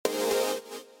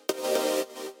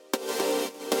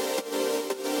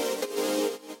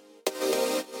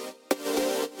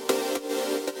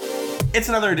It's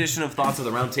another edition of Thoughts of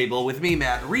the Round Table with me,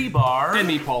 Matt Rebar. And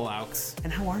me, Paul Laux.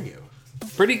 And how are you?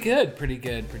 Pretty good.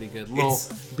 A little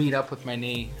beat up with my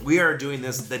knee. We are doing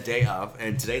this the day of,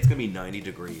 and today it's going to be 90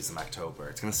 degrees in October.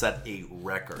 It's going to set a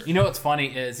record. You know what's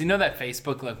funny is, you know that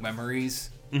Facebook, like, memories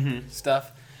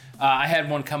stuff? I had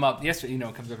one come up yesterday. You know,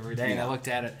 it comes up every day, and I looked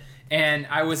at it. And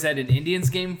I was at an Indians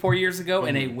game 4 years ago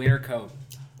in a winter coat.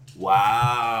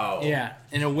 Wow. Yeah,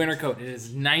 in a winter coat. It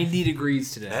is 90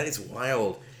 degrees today. That is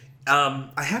wild.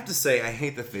 I have to say, I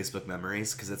hate the Facebook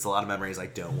memories because it's a lot of memories I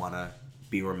don't want to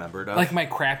be remembered of. Like my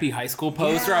crappy high school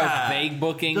poster, I was vague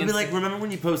booking. They'll be like, remember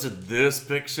when you posted this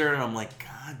picture? And I'm like,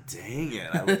 God dang it,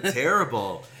 I look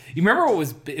terrible. You remember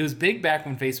what it was big back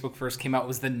when Facebook first came out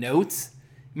was the notes?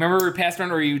 Remember we passed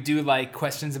around where you do like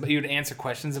you would answer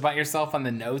questions about yourself on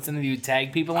the notes and then you would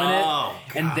tag people in it? God.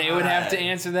 And they would have to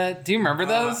answer that. Do you remember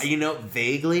those?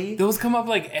 Vaguely. Those come up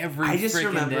like every I just freaking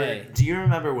remember, day. Do you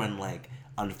remember when like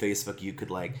on Facebook you could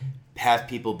like have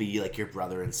people be like your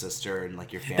brother and sister and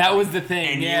like your family? That was the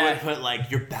thing, and you would put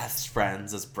like your best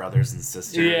friends as brothers and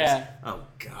sisters. Yeah. Oh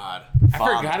God. I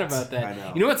forgot about that. I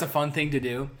know. You know what's a fun thing to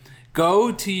do?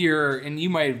 Go to and you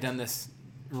might have done this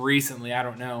recently, I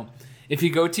don't know. If you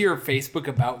go to your Facebook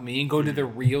About Me and go to the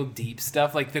real deep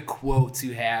stuff, like the quotes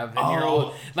you have in your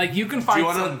old, like you can find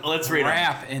let's read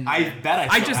crap in there. I bet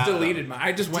I just deleted mine.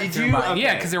 I just went through you? mine. Okay.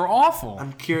 Yeah, because they were awful.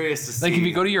 I'm curious to see. Like if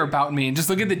you go to your About Me and just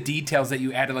look at the details that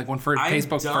you added, like when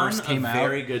Facebook first came out. I've done a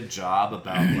very good job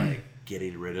about like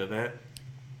getting rid of it.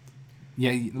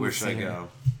 Yeah. Where should I go?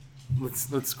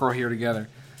 Let's scroll here together.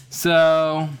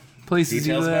 So places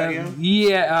Details you live. about you?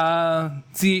 Yeah.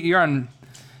 See, you're on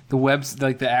the webs,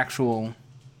 like the actual.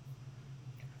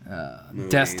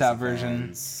 Movies, desktop version.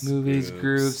 events, Movies,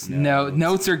 groups. notes.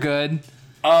 Notes are good.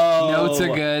 Oh, Notes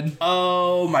are good.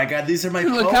 Oh my God, these are my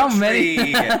poetry. Look how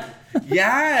many.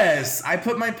 Yes, I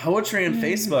put my poetry on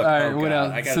Facebook. All right, what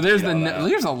else? So there's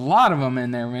there's a lot of them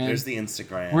in there, man. There's the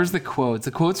Instagram. Where's the quotes?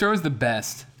 The quotes are always the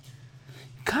best.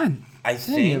 God, I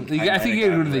think you gotta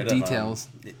go to the details.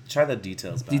 Try the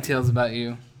details. Details about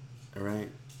you. All right.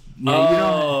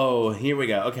 Yeah, here we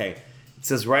go. Okay. It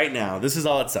says right now, this is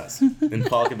all it says. And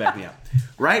Paul can back me up.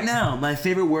 Right now, my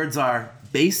favorite words are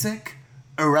basic,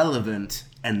 irrelevant,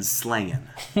 and slangin'.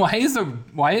 Why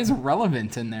is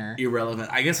irrelevant in there? Irrelevant.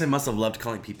 I guess I must have loved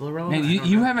calling people irrelevant. Man,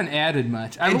 you haven't added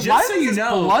much. And just why so is you this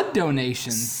know, blood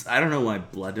donations? I don't know why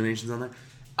blood donations on there.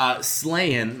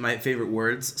 Slangin', my favorite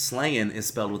words, slangin' is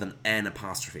spelled with an N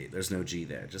apostrophe. There's no G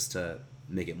there, just to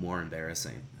make it more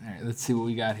embarrassing. All right, let's see what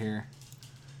we got here.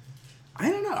 I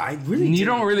don't know. I really You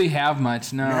don't really have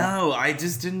much, no. No, I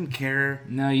just didn't care.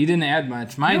 No, you didn't add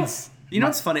much. Mine's... You know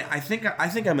what's funny? I think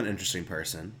I'm an interesting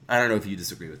person. I don't know if you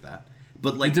disagree with that.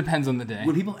 But like, it depends on the day.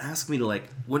 When people ask me to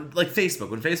when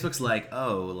Facebook's like,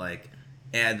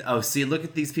 see, look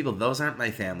at these people. Those aren't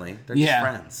my family. They're just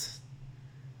friends.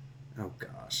 Oh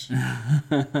gosh.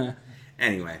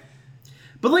 Anyway.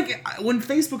 But like, when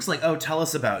Facebook's like, oh, tell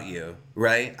us about you,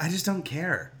 right? I just don't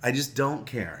care.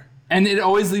 And it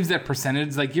always leaves that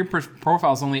percentage. Like, your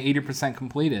profile's only 80%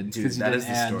 completed. Dude, that is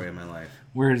the story of my life.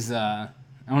 Where's, I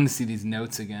want to see these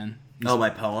notes again. My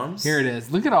poems? Here it is.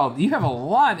 Look at you have a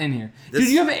lot in here. Dude,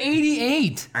 you have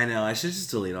 88. I know, I should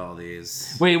just delete all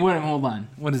these. Wait, hold on.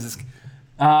 What is this?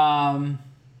 Kim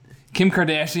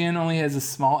Kardashian only has a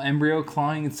small embryo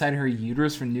clawing inside her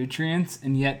uterus for nutrients,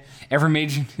 and yet every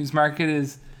major news market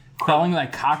is crawling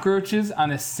like cockroaches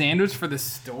on a sandwich for the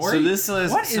story?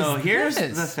 So here's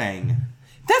the thing.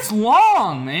 That's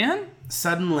long, man.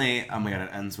 Suddenly, oh my God, it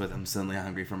ends with I'm suddenly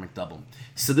hungry for McDouble.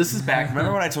 So this is back.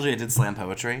 Remember when I told you I did slam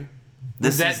poetry?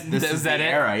 This is the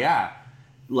era, yeah.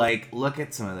 Like, look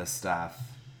at some of this stuff.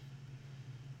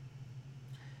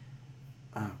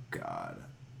 Oh God.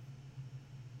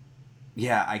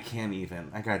 Yeah, I can't even.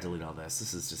 I gotta delete all this.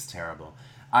 This is just terrible.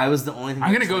 I was the only thing.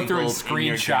 I'm gonna go through and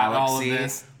screenshot all of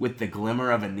this. With the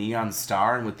glimmer of a neon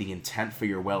star and with the intent for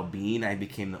your well-being, I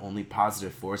became the only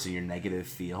positive force in your negative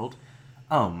field.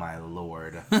 Oh my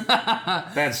Lord.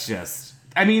 That's just...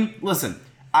 I mean, listen,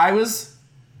 I was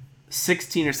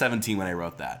 16 or 17 when I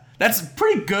wrote that. That's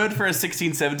pretty good for a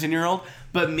 16, 17-year-old,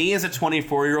 but me as a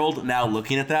 24-year-old now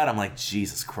looking at that, I'm like,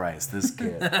 Jesus Christ, this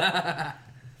kid.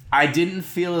 I didn't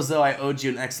feel as though I owed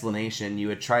you an explanation. You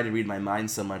had tried to read my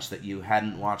mind so much that you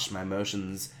hadn't watched my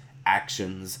emotions,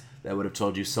 actions, that would have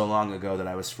told you so long ago that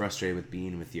I was frustrated with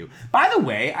being with you. By the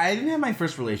way, I didn't have my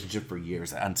first relationship for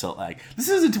years until, this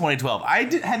is in 2012. I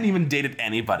hadn't even dated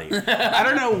anybody. I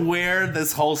don't know where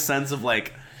this whole sense of,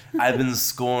 I've been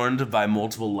scorned by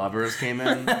multiple lovers came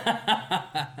in.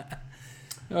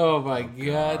 Oh, my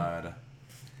God.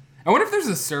 I wonder if there's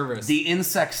a service. The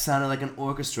insects sounded like an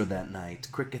orchestra that night.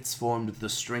 Crickets formed with the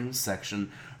strings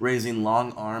section, raising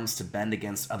long arms to bend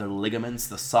against other ligaments.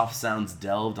 The soft sounds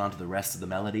delved onto the rest of the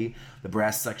melody. The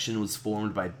brass section was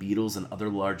formed by beetles and other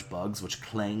large bugs, which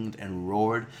clanged and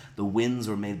roared. The winds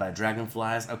were made by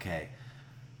dragonflies. Okay.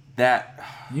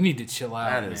 You need to chill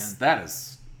out, man. That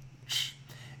is...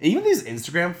 Even these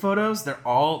Instagram photos, they're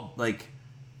all, like...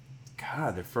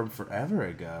 God, they're from forever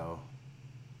ago.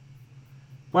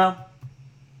 Well,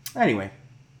 anyway,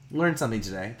 learned something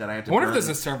today that I have to. I wonder if there's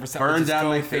a service that burn will just down go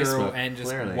my through Facebook and just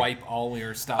clearly. wipe all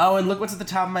your stuff. Oh, and look what's at the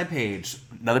top of my page: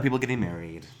 other people getting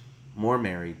married, more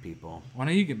married people. Why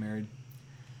don't you get married?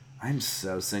 I'm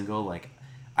so single. Like,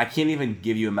 I can't even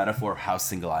give you a metaphor of how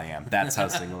single I am. That's how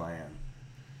single I am.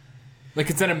 Like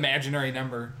it's an imaginary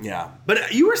number. Yeah,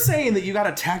 but you were saying that you got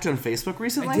attacked on Facebook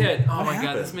recently. I did. Oh What my god,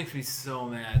 happened? this makes me so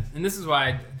mad. And this is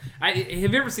why I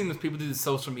have you ever seen those people do the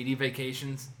social media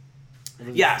vacations?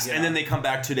 Yes, Yeah. and then they come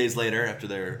back 2 days later after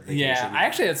their vacation. Yeah, I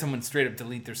actually had someone straight up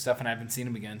delete their stuff and I haven't seen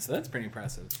them again, so that's pretty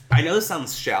impressive. I know this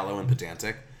sounds shallow and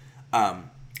pedantic,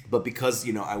 but because,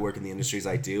 I work in the industries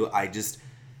I do, I just,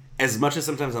 as much as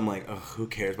sometimes I'm like, oh, who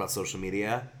cares about social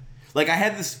media? Like, I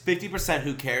had this 50%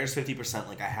 who cares, 50%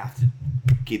 like I have to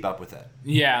keep up with it.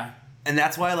 Yeah. And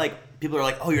that's why, like, people are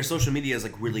like, oh, your social media is,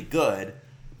 like, really good,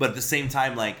 but at the same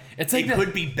time, like, It's like it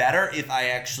could be better if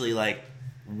I actually, like,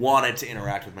 wanted to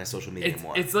interact with my social media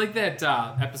more. It's like that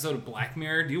episode of Black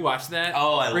Mirror. Do you watch that?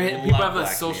 Oh, I Where love people have those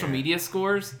Black social Mirror. media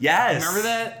scores. Yes. Remember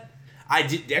that? I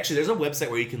did. Actually, there's a website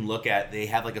where you can look at, they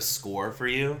have, like, a score for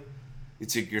you.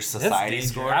 It's your society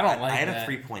dangerous. score. I don't like I had that. a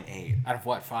 3.8. Out of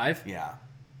what, 5? Yeah.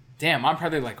 Damn, I'm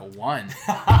probably like a 1.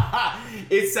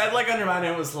 It said, like, under mine,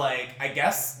 it was like, I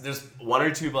guess there's one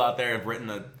or two people out there have written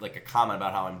a comment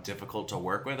about how I'm difficult to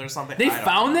work with or something. They I don't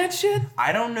found know. that shit?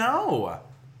 I don't know.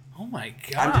 Oh my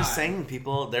god. I'm just saying,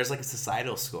 people, there's like a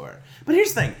societal score. But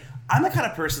here's the thing. I'm the kind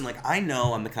of person, like, I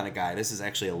know I'm the kind of guy. This is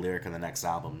actually a lyric on the next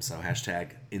album, so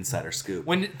hashtag insider scoop.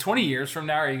 When 20 years from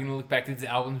now, are you going to look back at these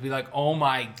albums and be like, oh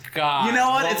my god. You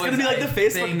know what? It's going to was be like I the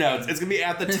Facebook thinking? notes. It's going to be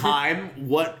at the time,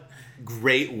 what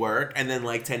great work, and then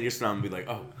like 10 years from now, I'm going to be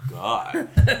like, oh god.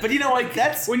 But you know, like,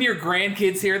 that's... When your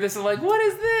grandkids hear this, they're like, what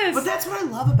is this? But that's what I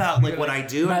love about, like, what I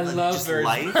do. My and, like, just lovers.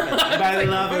 life. My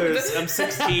lovers. I'm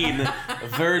 16.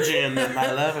 Virgin.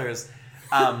 My lovers.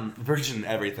 Virgin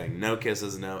everything. No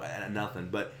kisses, no nothing.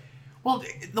 But, well,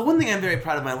 the one thing I'm very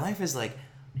proud of my life is, like,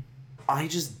 I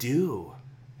just do.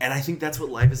 And I think that's what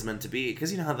life is meant to be.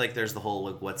 Because you know how, like, there's the whole,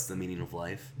 like, what's the meaning of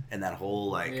life? And that whole,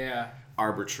 like, Yeah.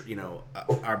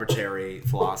 arbitrary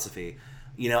philosophy.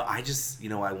 I just,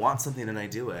 I want something and I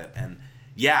do it. And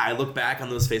yeah, I look back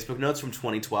on those Facebook notes from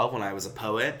 2012 when I was a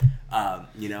poet,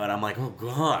 and I'm like, oh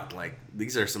god, like,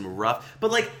 these are some rough,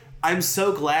 but like, I'm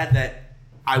so glad that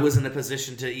I was in a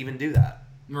position to even do that.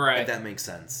 Right. If that makes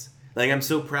sense. Like, I'm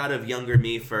so proud of younger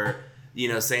me for,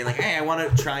 saying like, hey, I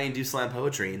want to try and do slam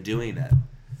poetry and doing it.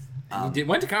 You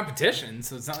went to competition,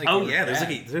 so it's not like Oh you were yeah,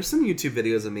 bad. there's some YouTube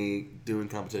videos of me doing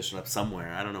competition up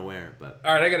somewhere. I don't know where, but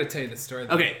All right, I got to tell you this story.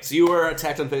 okay. So you were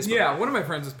attacked on Facebook. Yeah, one of my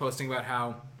friends was posting about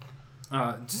how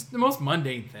just the most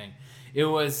mundane thing. It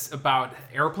was about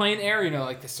airplane air,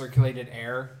 like the circulated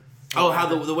air. Oh, how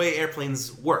the way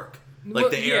airplanes work,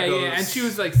 like the air goes. Yeah, and she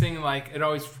was like saying like it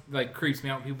always like creeps me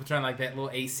out when people turn like that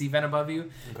little AC vent above you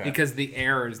because the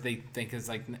air is they think is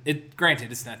like it.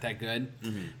 Granted, it's not that good,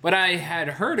 but I had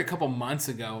heard a couple months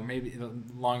ago, or maybe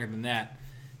longer than that,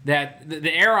 that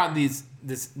the air on the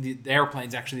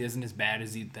airplanes actually isn't as bad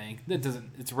as you'd think. That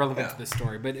doesn't. It's relevant to the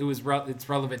story, but it's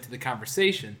relevant to the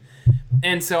conversation.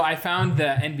 And so I found the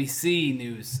NBC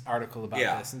News article about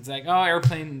this. And it's like, oh,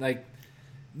 airplane like.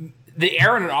 The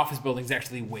air in an office building is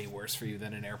actually way worse for you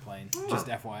than an airplane. Just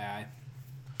FYI.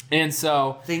 And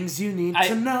so things you need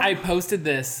to know. I posted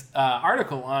this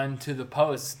article onto the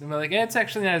post, and we're like, it's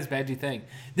actually not as bad as you think.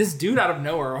 This dude out of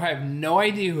nowhere, I have no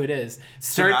idea who it is.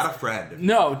 You're not a friend.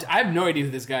 No, I have no idea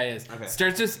who this guy is. Okay.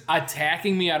 Starts just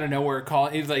attacking me out of nowhere.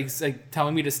 He's like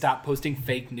telling me to stop posting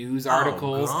fake news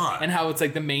articles God. and how it's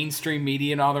like the mainstream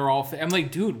media and all they're all. I'm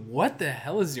like, dude, what the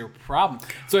hell is your problem?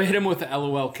 So I hit him with the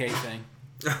LOLK thing.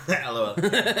 LOL.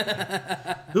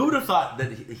 Who would have thought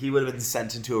that he would have been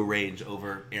sent into a rage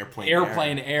over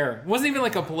airplane air? It wasn't even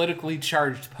like a politically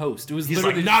charged post. It was He's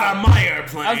literally like, not on my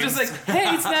airplane. I was just like,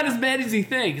 hey, it's not as bad as you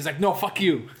think. He's like, no, fuck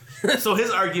you. So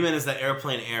his argument is that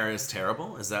airplane air is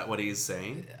terrible? Is that what he's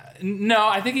saying? No,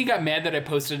 I think he got mad that I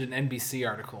posted an NBC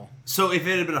article. So if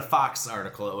it had been a Fox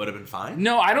article, it would have been fine?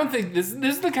 No, I don't think this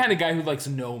is the kind of guy who likes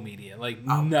no media. Like,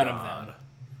 none of them.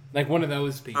 Like one of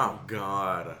those people. Oh,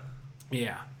 God.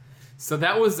 Yeah. So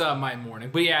that was my morning.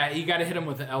 But yeah, you got to hit him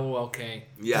with an LOLK.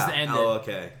 Yeah, just to end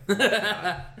LOLK.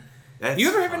 Oh you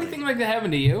ever have anything like that happen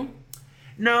to you?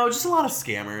 No, just a lot of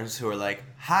scammers who are like,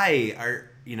 "Hi,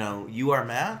 you are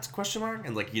Matt?" ?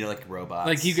 And like robots.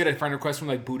 Like you get a friend request from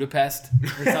like Budapest or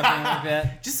something like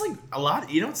that. Just like a lot.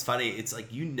 What's funny? It's like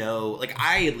like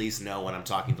I at least know when I'm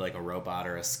talking to like a robot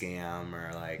or a scam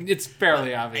or like. It's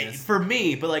fairly obvious for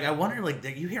me, but like I wonder like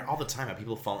you hear all the time how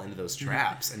people fall into those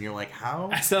traps, and you're like, how?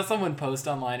 I saw someone post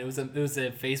online. It was a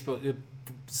Facebook.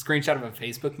 Screenshot of a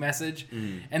Facebook message,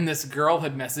 and this girl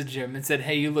had messaged him and said,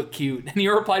 "Hey, you look cute," and he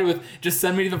replied with, "Just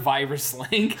send me the virus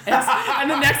link." And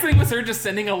the next thing was her just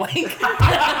sending a link.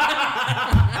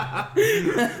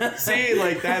 See,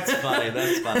 like that's funny.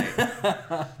 That's funny.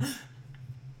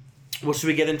 Well, should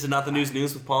we get into Not the News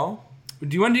with Paul?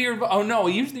 Do you want to do your? Oh no,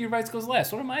 usually your advice goes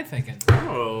last. What am I thinking?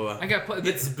 Oh,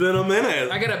 it's been a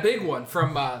minute. I got a big one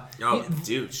from.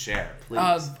 Dude, share,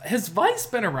 please. Has Vice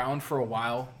been around for a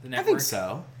while? The network? I think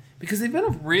so. Because they've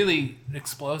been really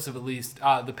explosive, at least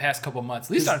the past couple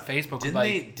months. At least on Facebook.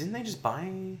 Didn't they just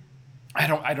buy? I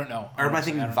don't know. Or am I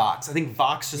thinking Vox? I think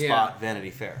Vox just bought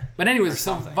Vanity Fair. But anyways,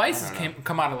 so Vice has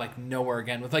come out of like nowhere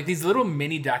again with like these little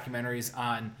mini documentaries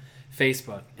on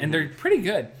Facebook, and they're pretty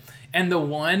good. And the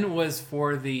one was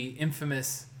for the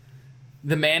infamous,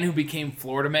 the man who became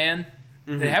Florida Man.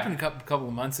 That happened a couple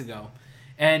of months ago,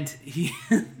 and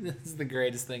this is the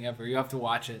greatest thing ever. You have to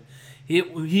watch it.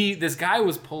 This guy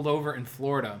was pulled over in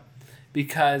Florida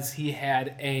because he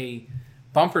had a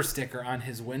bumper sticker on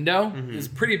his window. It was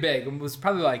pretty big. It was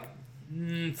probably like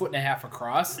foot and a half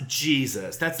across.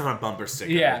 Jesus, that's not a bumper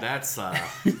sticker. Yeah. That's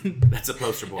a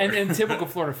poster board. And in typical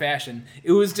Florida fashion,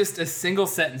 it was just a single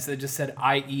sentence that just said,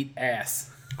 "I eat ass."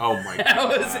 Oh my God. That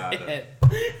was it.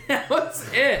 That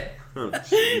was it. Oh,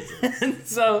 Jesus. And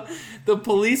so the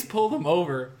police pulled him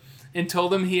over and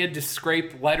told him he had to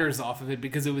scrape letters off of it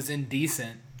because it was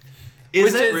indecent.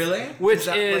 Is it really? Which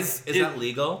is that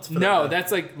legal? No,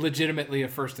 that's like legitimately a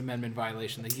First Amendment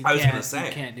violation. That you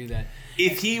can't do that.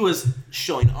 If he was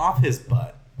showing off his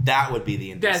butt, that would be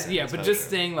the indecent. Yeah, but just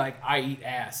saying like "I eat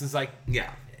ass" is like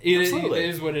it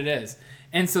is what it is.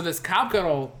 And so this cop got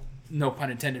all, no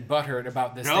pun intended, butthurt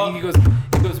about this No. thing. He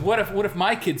goes, what if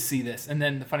my kids see this? And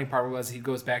then the funny part was he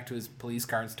goes back to his police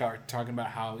car and start talking about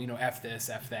how F this,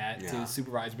 F that to his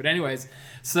supervisor. But anyways,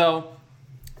 so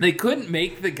they couldn't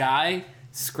make the guy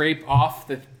scrape off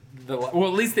the well,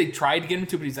 at least they tried to get him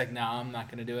to, but he's like, "No, I'm not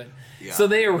going to do it." Yeah. So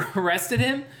they arrested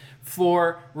him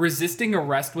for resisting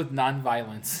arrest with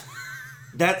nonviolence.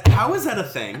 How is that a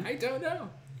thing? I don't know.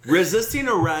 Resisting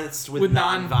arrest with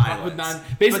nonviolence.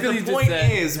 Basically, but the point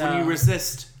is, when you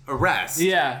resist arrest,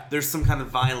 there's some kind of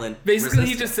violent Basically,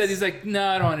 he just said, he's like, "No,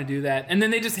 I don't want to do that." And then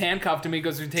they just handcuffed him. He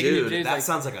goes, "We're taking you to jail." That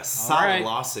sounds like a solid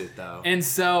lawsuit, though. And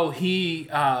so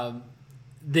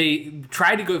they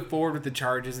tried to go forward with the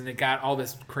charges, and it got all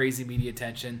this crazy media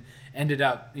attention. Ended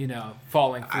up,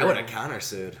 falling through. I would have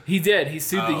countersued. He did. He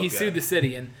sued. Sued the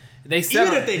city, and they settled.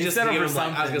 Even if they just settled give for him,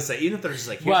 something. I was gonna say, even if they're just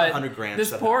like, here's $100,000.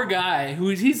 This poor guy,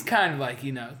 he's kind of like,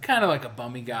 kind of like a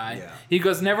bummy guy. Yeah. He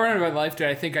goes, "Never in my life did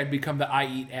I think I'd become the I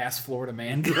eat ass Florida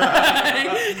man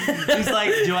guy." He's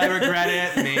like, "Do I regret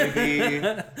it? Maybe."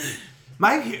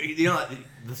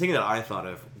 The thing that I thought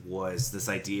of was this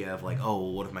idea of like, oh,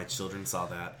 what if my children saw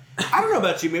that? I don't know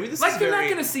about you. Maybe this like is they're not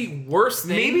going to see worse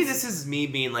things. Maybe this is me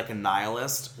being like a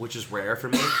nihilist, which is rare for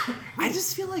me. I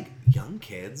just feel like young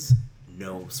kids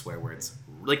know swear words.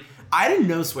 Like, I didn't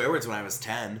know swear words when I was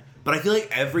 10, but I feel like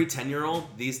every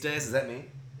 10-year-old these days, is that me?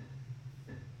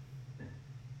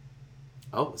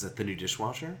 Oh, is that the new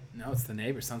dishwasher? No, it's the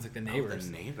neighbors. Sounds like the neighbors.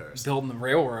 Oh, the neighbors. Building the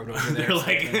railroad over there. They're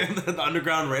like the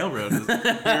Underground Railroad is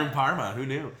here in Parma. Who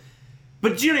knew?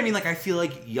 But do you know what I mean? Like, I feel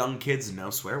like young kids know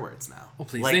swear words now. Well,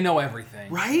 please. Like, they know everything.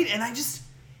 Right? And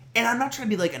I'm not trying to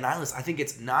be like a nihilist. I think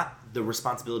it's not the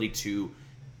responsibility to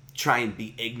try and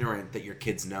be ignorant that your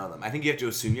kids know them. I think you have to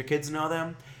assume your kids know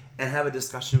them and have a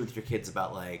discussion with your kids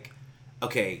about like,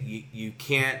 okay,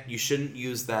 you shouldn't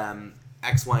use them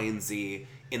X, Y, and Z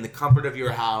in the comfort of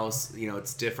your house.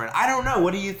 It's different. I don't know.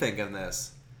 What do you think of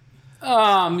this?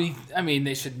 I mean,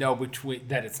 they should know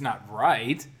that it's not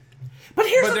right. But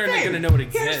they're not going to know it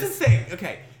exists. Here's the thing.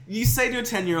 Okay, you say to a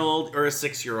 10-year-old or a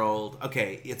 6-year-old,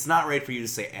 okay, it's not right for you to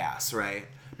say ass, right?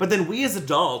 But then we as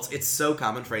adults, it's so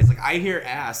common phrase. Like, I hear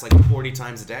ass like 40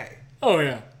 times a day. Oh,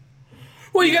 yeah.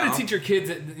 Well, you got to teach your kids.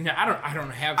 I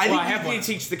don't have. I think you need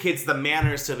to teach the kids the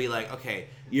manners to be like, okay,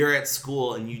 you're at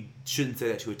school and you shouldn't say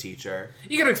that to a teacher.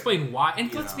 You got to explain why.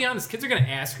 And let's be honest, kids are going to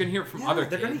ask. You're going to hear it from other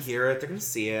kids. They're going to hear it. They're going to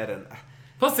see it. And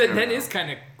Plus, that is kind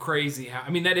of crazy.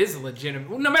 That is a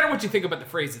legitimate... No matter what you think about the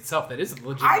phrase itself, that is a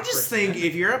legitimate... I just think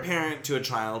if you're a parent to a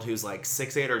child who's like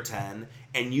 6, 8, or 10,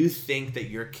 and you think that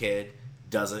your kid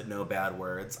doesn't know bad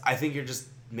words, I think you're just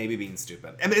maybe being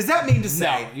stupid. I mean, is that mean to say?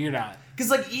 No, you're not.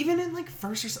 Because, like, even in, like,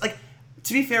 first or... Like,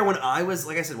 to be fair, when I was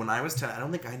 10, I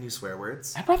don't think I knew swear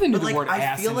words. I probably knew but, the word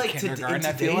ass in kindergarten,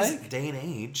 in today's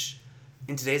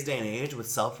day and age, with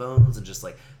cell phones and just,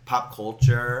 like, pop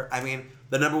culture, I mean...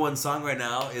 The number one song right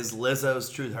now is Lizzo's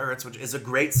Truth Hurts, which is a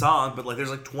great song, but like there's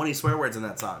like 20 swear words in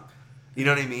that song. You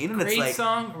know what I mean? And great it's like,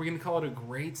 song? Are we going to call it a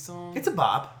great song? It's a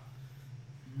bop.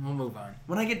 We'll move on.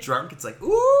 When I get drunk, it's like,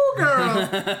 ooh,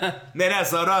 girl.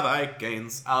 Minnesota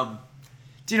Vikings.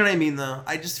 Do you know what I mean, though?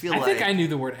 I just feel I think I knew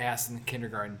the word ass in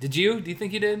kindergarten. Did you? Do you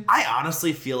think you did? I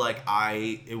honestly feel like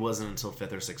it wasn't until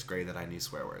 5th or 6th grade that I knew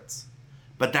swear words.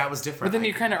 But that was different. But then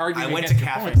you're kind of arguing I went to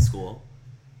Catholic school.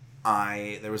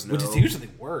 There was no... Which is usually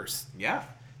worse. Yeah.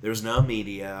 There was no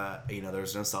media, there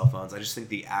was no cell phones. I just think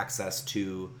the access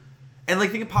to... And,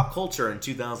 like, think of pop culture in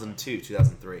 2002,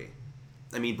 2003.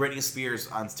 I mean, Britney Spears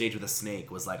on stage with a snake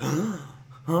was like,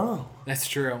 oh. That's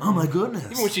true. Oh, my goodness.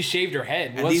 Even when she shaved her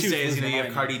head. And these days, you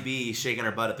have Cardi B shaking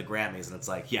her butt at the Grammys, and it's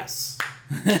like, yes.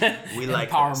 We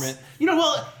like empowerment.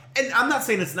 This. And I'm not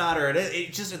saying it's not, or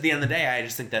it just, at the end of the day, I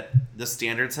just think that the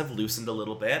standards have loosened a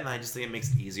little bit, and I just think it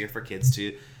makes it easier for kids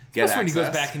to get access. When he goes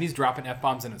back and he's dropping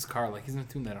F-bombs in his car, like he's not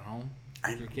doing that at home.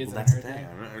 That's the thing.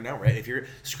 I know, right? If you're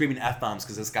screaming F-bombs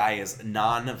because this guy is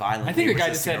non-violent, I think the guy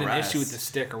just had an issue with the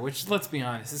sticker, which, let's be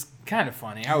honest, is kind of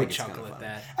funny. I would chuckle at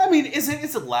that. I mean,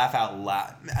 it's a laugh out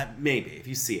loud. Maybe, if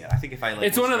you see it. I think if I like...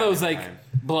 It's one of those, like,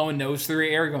 blowing nose through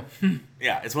the air, go,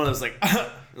 Yeah, it's one of those, like,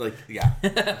 yeah,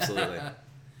 absolutely.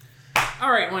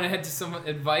 All right, want to head to some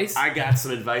advice? I got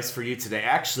some advice for you today.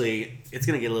 Actually, it's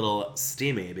going to get a little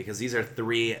steamy because these are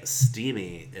 3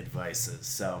 steamy advices.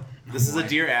 So, this is a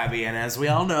Dear Abby, and as we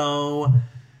all know,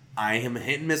 I am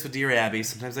hit and miss with Dear Abby.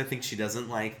 Sometimes I think she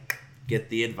doesn't, get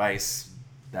the advice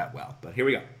that well. But here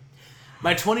we go.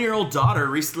 My 20-year-old daughter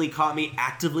recently caught me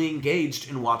actively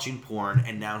engaged in watching porn,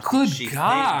 and now she thinks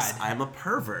I'm a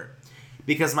pervert.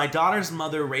 Because my daughter's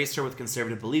mother raised her with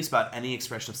conservative beliefs about any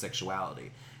expression of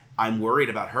sexuality. I'm worried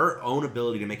about her own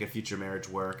ability to make a future marriage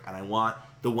work, and I want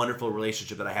the wonderful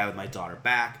relationship that I have with my daughter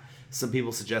back. Some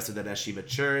people suggested that as she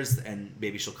matures, and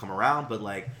maybe she'll come around, but,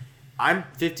 I'm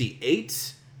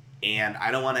 58, and I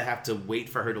don't want to have to wait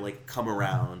for her to, come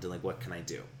around, and, what can I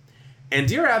do? And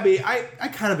Dear Abby, I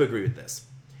kind of agree with this.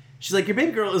 She's like, your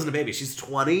baby girl isn't a baby. She's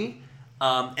 20,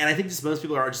 and I think just most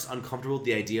people are just uncomfortable with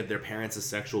the idea of their parents as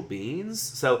sexual beings.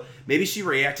 So maybe she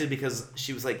reacted because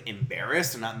she was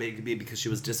embarrassed, and not maybe because she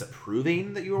was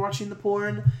disapproving that you were watching the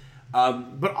porn.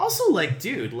 But also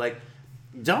dude,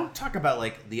 don't talk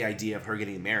about the idea of her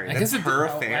getting married. That's her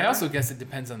affair. I also guess it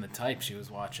depends on the type she was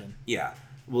watching. Yeah,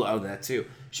 well, that too.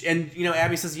 And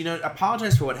Abby says,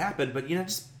 apologize for what happened, but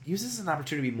just use this as an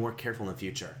opportunity to be more careful in the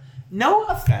future. No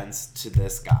offense to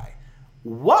this guy.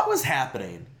 What was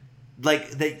happening?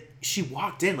 That she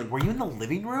walked in. Were you in the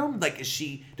living room? Does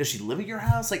she live at your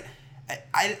house?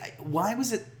 Why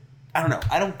was it? I don't know.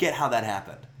 I don't get how that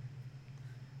happened.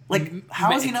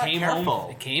 How is he not careful?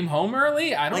 It came home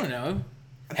early? I don't know.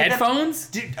 Headphones?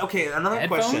 Dude, okay, another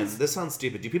question. This sounds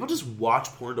stupid. Do people just watch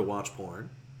porn to watch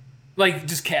porn?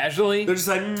 Just casually? They're just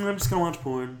I'm just going to watch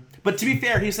porn. But to be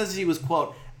fair, he says he was,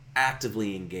 quote,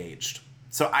 actively engaged.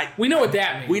 So we know what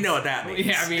that means. We know what that means.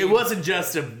 Yeah, it wasn't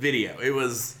just a video. It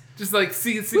was... Just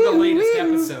see the latest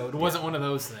episode. It wasn't one of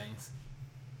those things.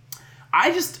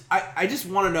 I just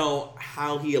want to know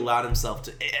how he allowed himself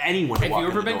to... Anyone to walk in the door. Have you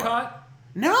ever been caught?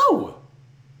 No.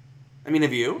 I mean,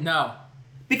 have you? No.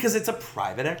 Because it's a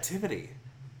private activity.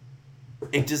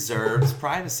 It deserves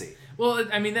privacy. Well,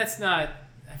 I mean, that's not...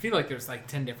 I feel like there's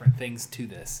 10 different things to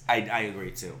this. I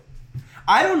agree, too.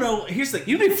 I don't know. Here's the thing.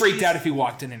 You'd be freaked out if you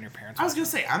walked in and your parents... I was going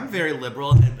to say, I'm very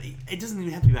liberal, and it doesn't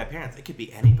even have to be my parents. It could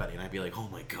be anybody, and I'd be like, oh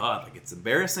my God, it's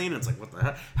embarrassing. And it's what the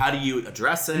heck? How do you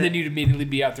address it? And then you'd immediately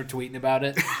be out there tweeting about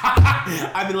it.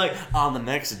 I'd be on the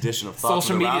next edition of Thoughts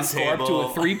Social media score up to a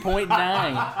 3.9.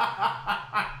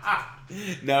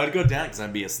 No, it'd go down because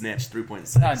I'd be a snitch,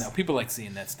 3.6. I know. People like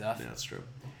seeing that stuff. Yeah, that's true.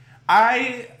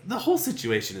 The whole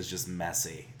situation is just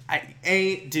messy.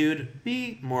 Dude,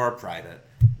 be more private.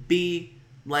 B,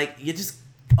 you just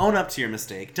own up to your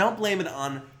mistake. Don't blame it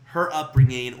on her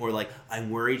upbringing or, I'm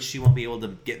worried she won't be able to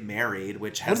get married,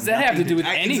 which has what does that have to do with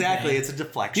anything? Exactly, it's a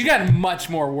deflection. You got much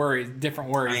more worries, different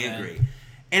worries. I agree.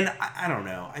 And I don't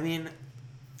know. I mean,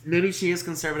 maybe she is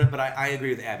conservative, but I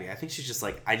agree with Abby. I think she's just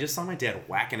I just saw my dad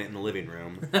whacking it in the living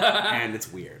room, and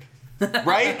it's weird.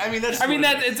 Right? I mean,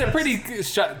 it's a pretty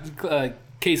case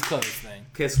closed thing.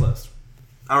 Case closed.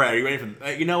 All right, are you ready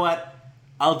for? You know what?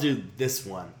 I'll do this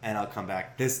one, and I'll come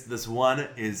back. This one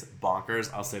is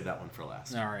bonkers. I'll save that one for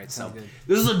last. All right, sounds good.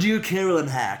 This is a Dear Carolyn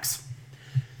Hacks.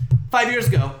 5 years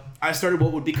ago, I started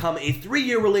what would become a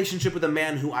 3-year relationship with a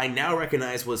man who I now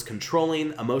recognize was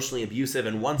controlling, emotionally abusive,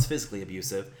 and once physically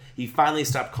abusive. He finally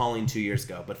stopped calling 2 years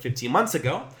ago, but 15 months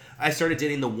ago, I started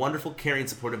dating the wonderful, caring,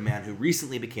 supportive man who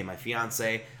recently became my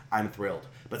fiance. I'm thrilled.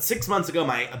 But 6 months ago,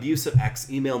 my abusive ex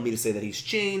emailed me to say that he's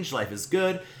changed, life is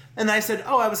good, and I said,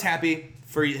 I was happy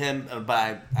for him,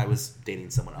 but I was dating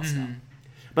someone else now.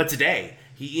 But today,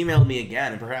 he emailed me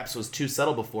again, and perhaps was too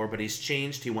subtle before, but he's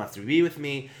changed. He wants to be with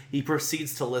me. He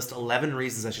proceeds to list 11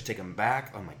 reasons I should take him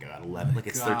back. Oh my God, 11. Like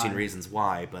it's 13 reasons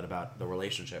why, but about the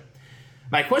relationship.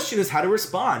 My question is how to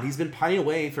respond. He's been pining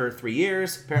away for 3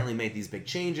 years, apparently made these big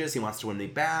changes. He wants to win me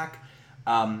back.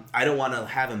 I don't want to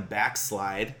have him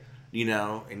backslide,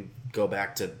 and go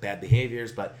back to bad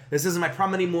behaviors, but this isn't my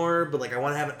problem anymore, but like I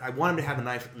want him to have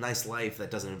a nice life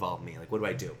that doesn't involve me. Like, what do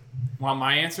I do? Want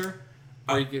my answer?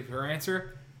 Or you give her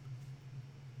answer?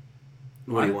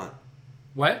 What do you want?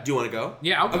 What? Do you want to go?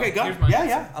 Yeah, I'll go. Okay, go. Here's my answer.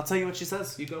 Yeah. I'll tell you what she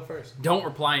says. You go first. Don't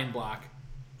reply in block.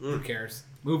 Who cares?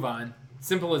 Move on.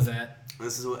 Simple as that.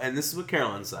 This is what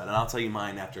Carolyn said, and I'll tell you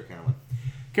mine after Carolyn.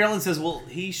 Carolyn says, well,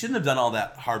 he shouldn't have done all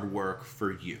that hard work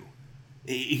for you.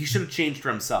 He should have changed for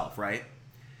himself, right?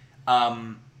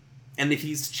 And if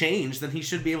he's changed, then he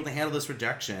should be able to handle this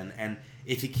rejection. And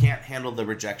if he can't handle the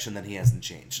rejection, then he hasn't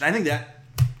changed. And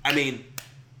I think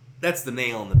that's the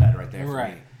nail in the bed right there for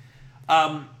me.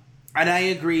 And I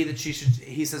agree that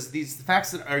he says these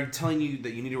facts that are telling you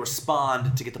that you need to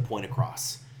respond to get the point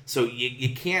across. So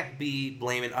you can't be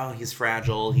blaming, he's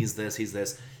fragile, he's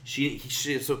this.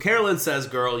 So Carolyn says,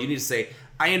 girl, you need to say,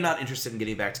 I am not interested in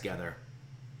getting back together,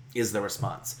 is the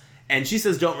response. And she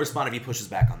says, don't respond if he pushes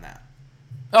back on that.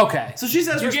 Okay. So she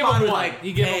says, respond with like,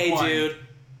 hey,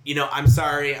 dude, I'm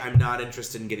sorry, I'm not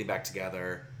interested in getting back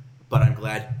together, but I'm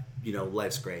glad,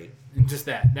 life's great. Just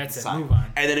that. That's it. Move on.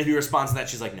 And then if he responds to that,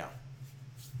 she's like, no.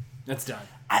 That's done.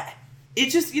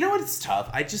 It's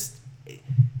tough.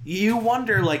 You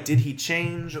wonder, like, did he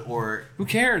change or... Who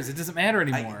cares? It doesn't matter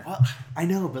anymore. I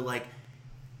know, but, like,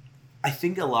 I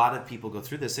think a lot of people go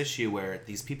through this issue where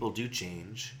these people do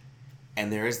change,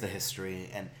 and there is the history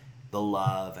and the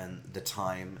love and the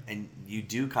time, and you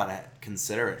do kind of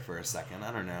consider it for a second.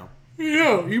 I don't know.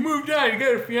 You moved on. You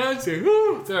got a fiance.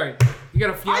 Woo! Sorry, you got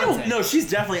a fiance. I don't know.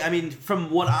 She's definitely. From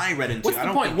what I read into, what's I the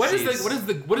don't point?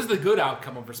 think What is the good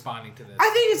outcome of responding to this? I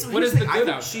think it's. What is the good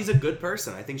outcome? She's a good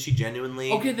person. I think she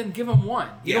genuinely. Okay, then give him one.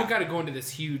 You Yeah. don't got to go into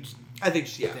this huge. I think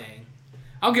thing.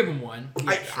 I'll give him one.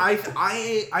 Yeah,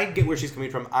 I get where she's coming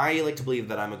from. I like to believe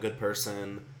that I'm a good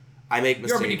person. I make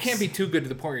mistakes. But you can't be too good to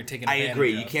the point where you're taking advantage I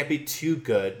agree. of. You can't be too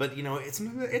good, but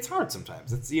it's hard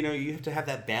sometimes. It's you have to have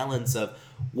that balance of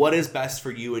what is best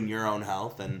for you and your own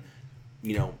health, and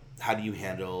how do you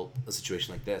handle a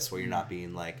situation like this where you're not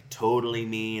being like totally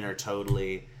mean or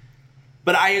totally.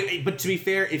 But to be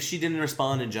fair, if she didn't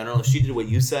respond in general, if she did what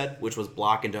you said, which was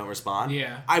block and don't respond,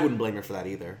 I wouldn't blame her for that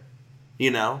either.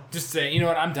 Just say, you know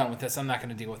what, I'm done with this. I'm not going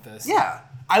to deal with this. Yeah,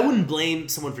 I wouldn't blame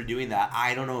someone for doing that.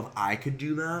 I don't know if I could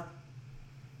do that.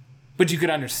 But you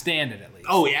could understand it at least.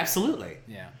 Oh, absolutely.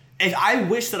 Yeah. If I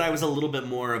wish that I was a little bit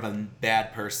more of a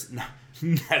bad person.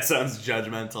 That sounds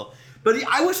judgmental. But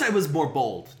I wish I was more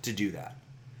bold to do that.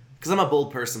 Because I'm a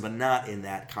bold person, but not in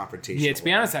that confrontation. Yeah, to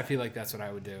be honest, I feel like that's what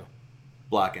I would do.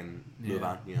 Block and move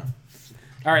on,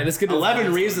 All right, let's get to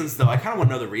 11 reasons, though. I kind of want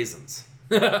to know the reasons.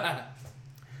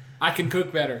 I can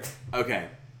cook better. Okay.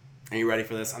 Are you ready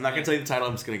for this? I'm not going to tell you the title.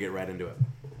 I'm just going to get right into it.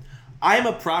 I am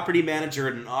a property manager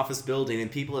in an office building,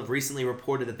 and people have recently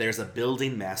reported that there's a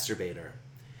building masturbator.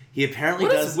 He apparently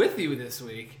What is with you this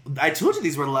week? I told you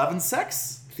these were 11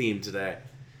 sex themed today.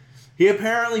 He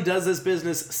apparently does this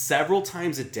business several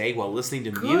times a day while listening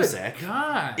to music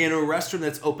God. in a restaurant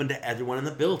that's open to everyone in the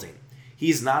building.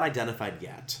 He's not identified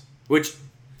yet, which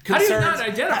concerns... How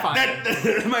do you not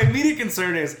identify my immediate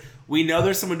concern is we know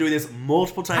there's someone doing this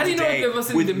multiple times a day. How do you know if they're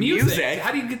listening to music?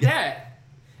 How do you get that?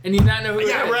 And you not know who it is?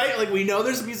 Yeah, right? Like, we know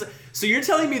there's music. So you're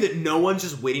telling me that no one's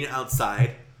just waiting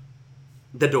outside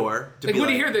the door to like, be what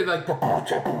do you hear? They're like...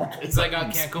 It's like, I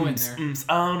can't go in there.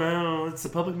 Oh, no, it's a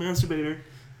public masturbator.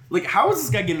 Like, how is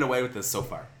this guy getting away with this so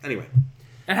far? Anyway.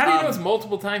 And how do you know it's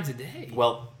multiple times a day?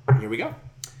 Well, here we go.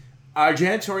 Our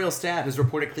janitorial staff has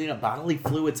reported cleaning up bodily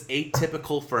fluids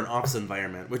atypical for an office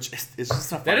environment, which is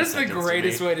just a That is the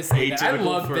greatest way to say that. I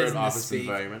love for business an office speak.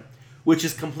 environment, which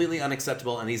is completely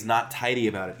unacceptable, and he's not tidy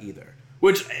about it either.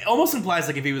 Which almost implies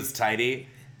like if he was tidy,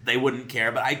 they wouldn't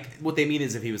care. But what they mean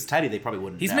is if he was tidy, they probably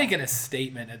wouldn't. He's know. making a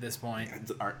statement at this point.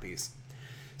 Aren't these?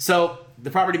 So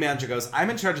the property manager goes, I'm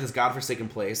in charge of this godforsaken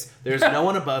place. There's no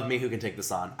one above me who can take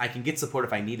this on. I can get support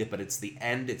if I need it, but it's the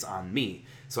end. It's on me.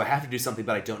 So I have to do something,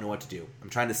 but I don't know what to do. I'm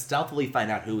trying to stealthily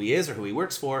find out who he is or who he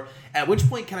works for. At which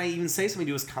point can I even say something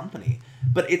to his company?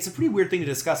 But it's a pretty weird thing to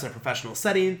discuss in a professional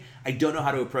setting. I don't know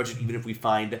how to approach it, even if we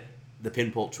find the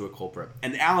pinpoint to a culprit.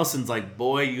 And Allison's like,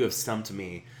 boy, you have stumped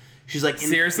me. She's like, in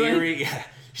Seriously? theory, yeah.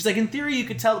 She's like, in theory, you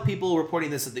could tell the people reporting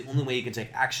this that the only way you can take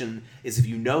action is if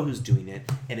you know who's doing it,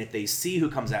 and if they see who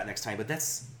comes out next time. But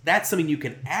that's something you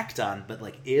can act on. But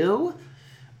like, ew.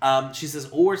 She says,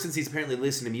 or since he's apparently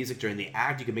listening to music during the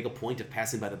act, you can make a point of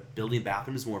passing by the building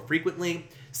bathrooms more frequently,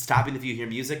 stopping if you hear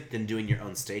music, than doing your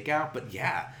own stakeout. But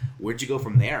yeah, where'd you go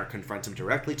from there? Confront him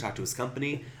directly, talk to his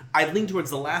company. I lean towards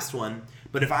the last one,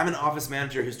 but if I'm an office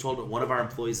manager who's told that one of our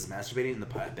employees is masturbating in the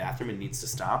bathroom and needs to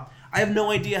stop, I have no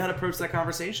idea how to approach that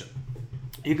conversation.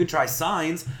 You could try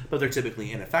signs, but they're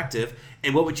typically ineffective.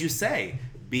 And what would you say?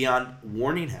 Beyond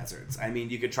warning hazards. I mean,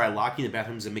 you could try locking the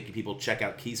bathrooms and making people check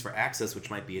out keys for access, which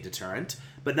might be a deterrent,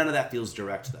 but none of that feels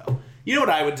direct, though. You know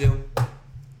what I would do?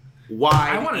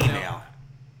 Wide wanna email. know.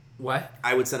 What?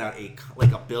 I would send out a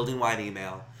building-wide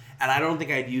email, and I don't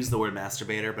think I'd use the word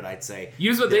masturbator, but I'd say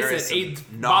Use what they there is said.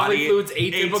 some Bodily fluids,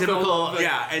 atypical.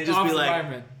 yeah, and just be office like,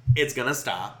 environment. it's gonna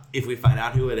stop if we find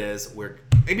out who it is.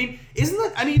 Here's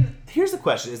the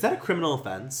question: is that a criminal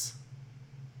offense?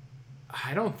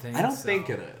 I don't think. I don't think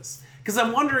it is, because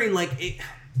I'm wondering,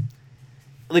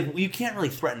 you can't really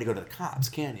threaten to go to the cops,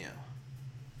 can you?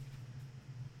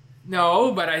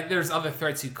 No, but there's other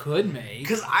threats you could make.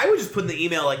 Because I would just put in the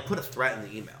email, put a threat in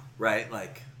the email, right?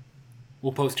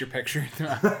 We'll post your picture.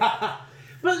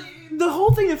 But the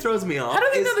whole thing that throws me off. How do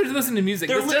they know they're listening to music?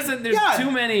 There's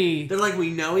too many. They're like,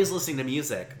 we know he's listening to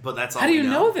music, but that's all. How do you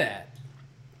know that?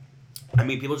 I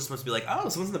mean, people just must be like, oh,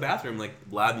 someone's in the bathroom,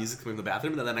 loud music coming from the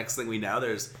bathroom, and then the next thing we know,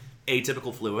 there's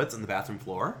atypical fluids on the bathroom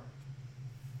floor.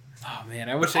 Oh man,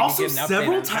 I wish But I also could get an update.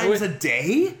 several times a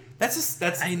day.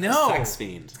 That's I know. a sex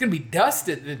fiend. It's gonna be dust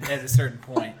at a certain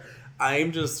point.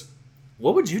 I'm just.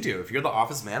 What would you do if you're the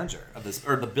office manager of this,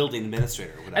 or the building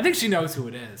administrator, or whatever? I think she knows who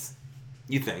it is.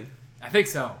 You think? I think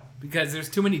so because there's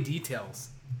too many details.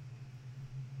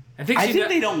 I think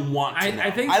they don't want to know.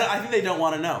 I think they don't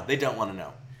want to know. They don't want to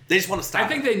know. They just want to stop. I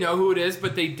think they know who it is,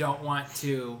 but they don't want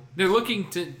to. They're looking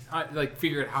to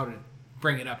figure out how to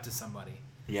bring it up to somebody.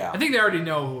 Yeah. I think they already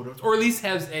know who it is, or at least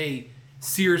has a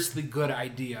seriously good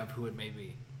idea of who it may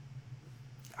be.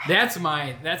 That's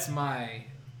my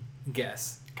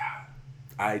guess.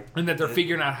 God, and that they're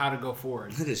figuring out how to go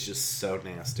forward. It is just so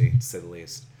nasty, to say the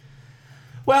least.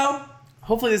 Well,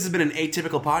 hopefully this has been an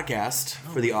atypical podcast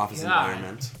for the office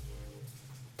environment.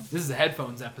 This is a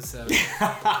headphones episode.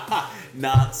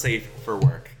 Not safe for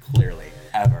work, clearly,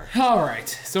 ever. All right.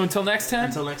 So until next time.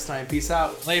 Until next time, peace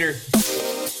out. Later.